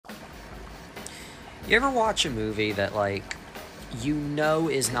You ever watch a movie that, like, you know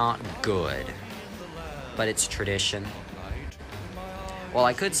is not good, but it's tradition? Well,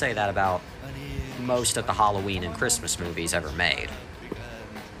 I could say that about most of the Halloween and Christmas movies ever made.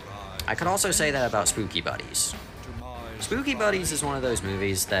 I could also say that about Spooky Buddies. Spooky Buddies is one of those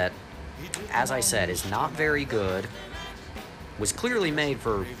movies that, as I said, is not very good, was clearly made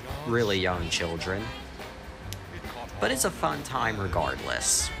for really young children, but it's a fun time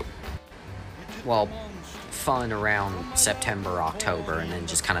regardless. Well, fun around September, October, and then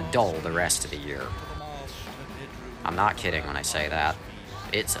just kind of dull the rest of the year. I'm not kidding when I say that.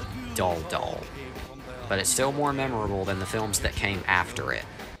 It's a dull. But it's still more memorable than the films that came after it.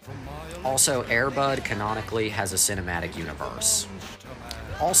 Also, Air Bud canonically has a cinematic universe.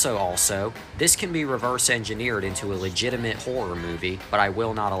 Also, this can be reverse engineered into a legitimate horror movie, but I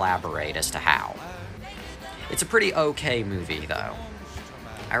will not elaborate as to how. It's a pretty okay movie, though.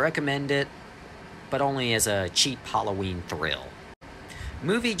 I recommend it, but only as a cheap Halloween thrill.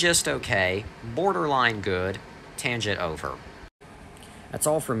 Movie just okay, borderline good, tangent over. That's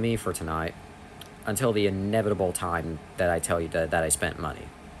all from me for tonight, until the inevitable time that I tell you that I spent money.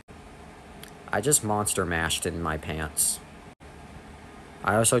 I just monster mashed in my pants.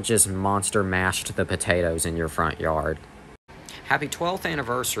 I also just monster mashed the potatoes in your front yard. Happy 12th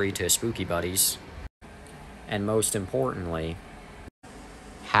anniversary to Spooky Buddies. And most importantly,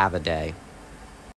 have a day.